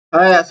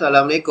Hi,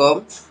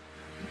 Assalamualaikum.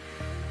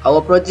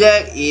 Our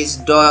project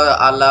is door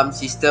alarm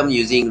system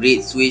using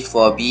reed switch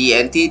for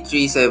BENT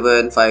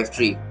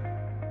 3753.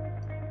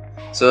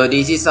 So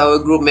this is our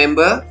group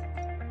member.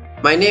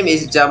 My name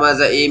is Jamal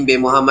Zaim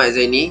bin Muhammad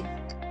Zaini,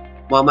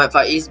 Muhammad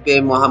Faiz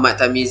bin Muhammad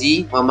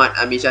Tamizi, Muhammad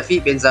Amir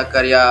Syafiq bin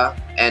Zakaria,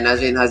 and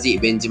Nazrin Haziq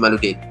bin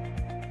Jamaluddin.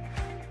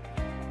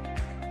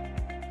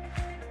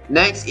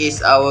 Next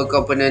is our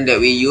component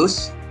that we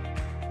use: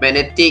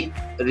 magnetic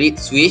reed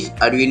switch,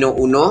 Arduino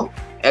Uno,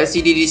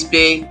 LCD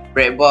display,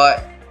 breadboard,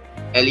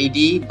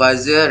 LED,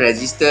 buzzer,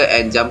 resistor,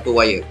 and jumper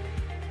wire.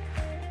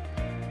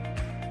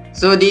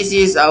 So this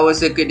is our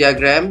circuit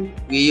diagram.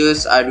 We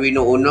use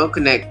Arduino Uno,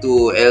 connect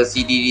to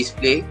LCD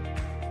display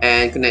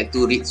and connect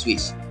to reed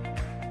switch.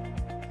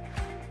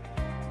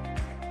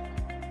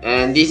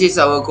 And this is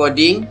our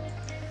coding.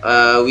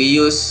 We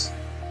use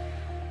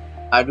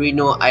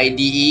Arduino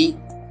IDE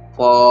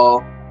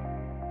for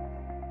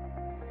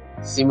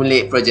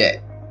simulate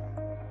project.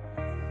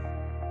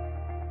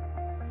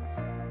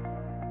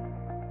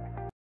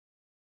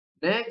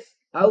 Next,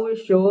 I will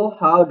show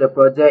how the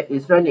project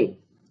is running.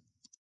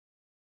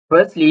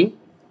 Firstly,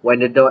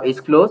 when the door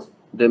is closed,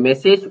 the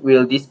message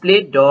will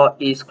display door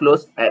is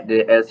closed at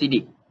the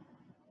LCD.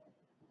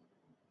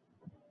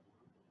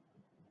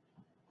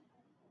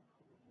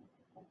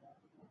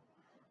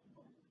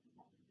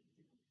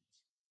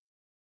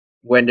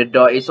 When the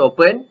door is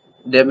open,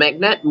 the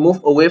magnet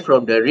moves away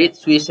from the reed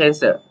switch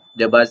sensor.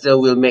 The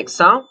buzzer will make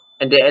sound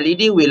and the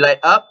LED will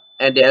light up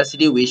and the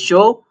LCD will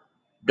show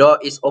door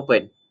is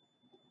open.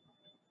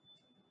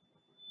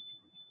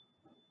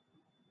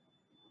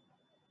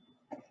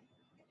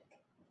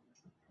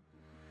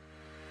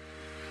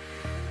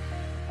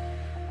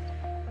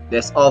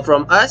 That's all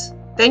from us.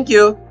 Thank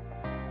you.